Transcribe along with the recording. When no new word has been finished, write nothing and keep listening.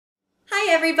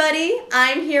everybody.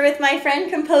 I'm here with my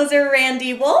friend composer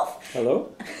Randall Woolf.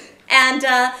 Hello. And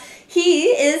he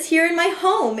is here in my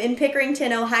home in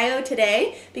Pickerington, Ohio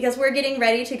today because we're getting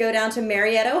ready to go down to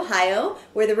Marietta, Ohio,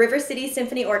 where the River City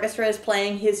Symphony Orchestra is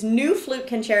playing his new flute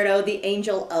concerto, The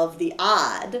Angel of the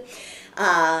Odd.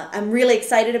 I'm really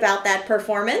excited about that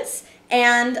performance.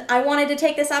 And I wanted to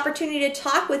take this opportunity to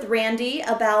talk with Randy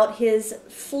about his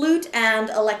flute and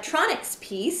electronics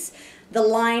piece, The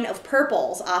Line of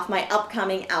Purples, off my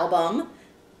upcoming album,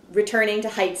 Returning to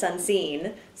Heights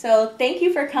Unseen. So thank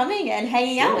you for coming and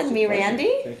hanging out with me,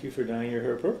 Randy. Thank you for dyeing your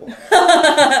hair purple.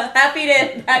 happy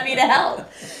to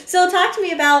help. So talk to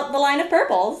me about The Line of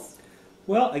Purples.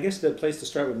 Well, I guess the place to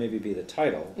start would maybe be the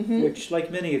title, which,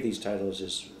 like many of these titles,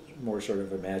 is more sort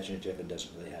of imaginative and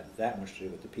doesn't really have that much to do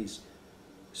with the piece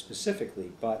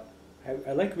specifically, but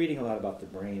I like reading a lot about the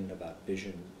brain, about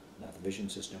vision, how the vision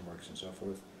system works and so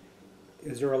forth.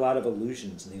 There are a lot of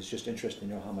illusions, and it's just interesting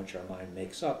to know how much our mind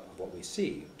makes up of what we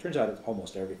see. It turns out it's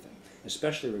almost everything,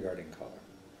 especially regarding color.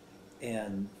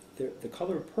 And the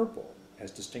color purple,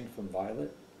 as distinct from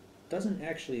violet, doesn't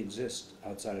actually exist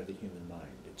outside of the human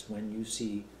mind. It's when you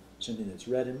see something that's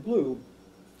red and blue,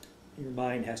 your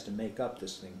mind has to make up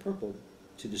this thing purple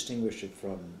to distinguish it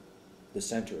from the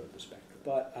center of the spectrum.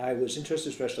 But I was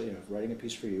interested, especially writing a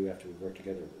piece for you after we worked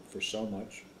together for so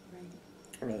much,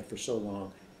 or rather for so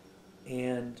long,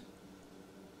 and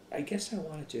I guess I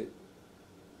wanted to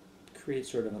create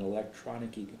sort of an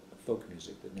electronic-y folk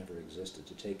music that never existed,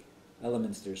 to take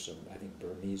elements, there's some, I think,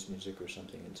 Burmese music or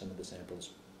something in some of the samples,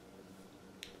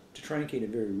 to try and create a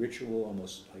very ritual,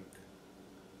 almost like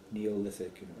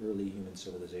Neolithic and early human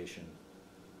civilization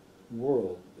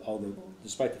world, although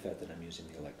despite the fact that I'm using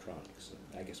the electronics.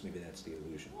 I guess maybe that's the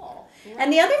illusion.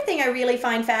 And the other thing I really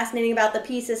find fascinating about the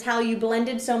piece is how you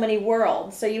blended so many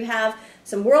worlds. So you have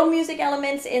some world music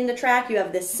elements in the track, you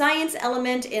have this science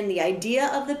element in the idea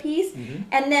of the piece,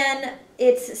 and then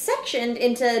it's sectioned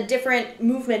into different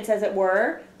movements, as it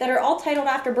were, that are all titled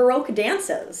after Baroque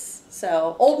dances.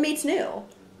 So old meets new.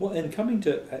 Well, and coming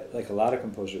to, like a lot of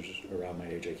composers around my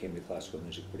age, I came to classical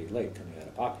music pretty late, coming out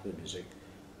of popular music.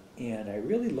 And I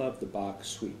really love the Bach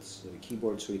suites, the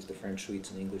keyboard suites, the French suites,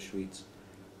 and the English suites.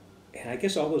 And I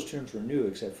guess all those terms were new,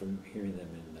 except from hearing them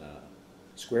in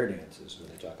square dances, where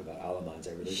they talk about Allemands.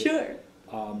 I really Sure.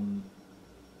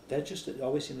 That just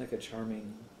always seemed like a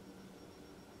charming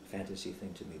fantasy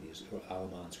thing to me, these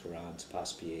Allemands, Courants,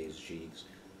 Passepieds, Gigues.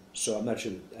 So I'm not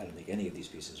sure, I don't think any of these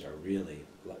pieces are really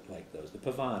like those. The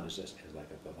Pavane is just like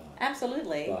a Pavane.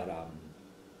 Absolutely. But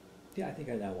yeah, I think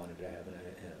I now wanted to have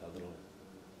a little,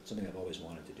 something I've always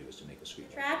wanted to do is to make a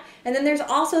suite track. And then there's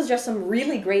also just some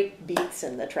really great beats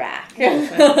in the track. Oh,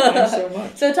 thanks so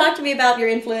much. So talk to me about your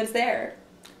influence there.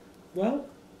 Well,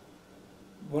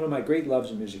 one of my great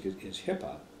loves in music is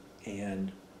hip-hop,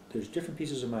 and there's different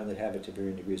pieces of mine that have it to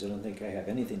varying degrees. I don't think I have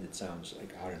anything that sounds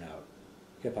like out-and-out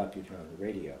hip-hop you turn on the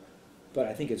radio, but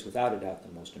I think it's without a doubt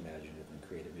the most imaginative and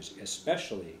creative music,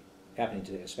 especially happening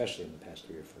today, especially in the past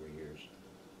 3 or 4 years.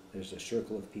 There's a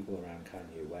circle of people around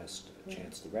Kanye West,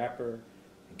 Chance the Rapper,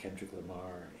 and Kendrick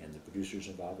Lamar, and the producers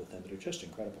involved with them that are just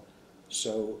incredible.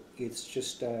 So it's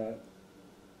just, I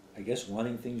guess,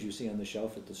 wanting things you see on the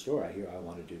shelf at the store. I hear, I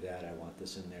want to do that, I want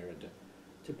this in there, and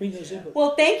to bring those in.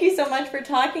 Well, thank you so much for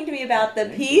talking to me about the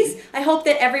piece. I hope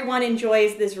that everyone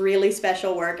enjoys this really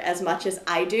special work as much as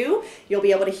I do. You'll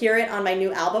be able to hear it on my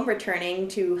new album, Returning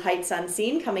to Heights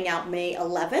Unseen, coming out May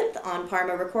 11th on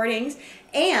Parma Recordings.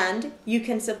 And you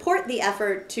can support the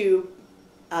effort to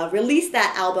release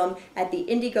that album at the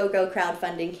Indiegogo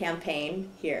crowdfunding campaign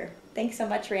here. Thanks so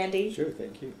much, Randy. Sure,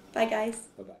 thank you. Bye, guys.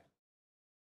 Bye-bye.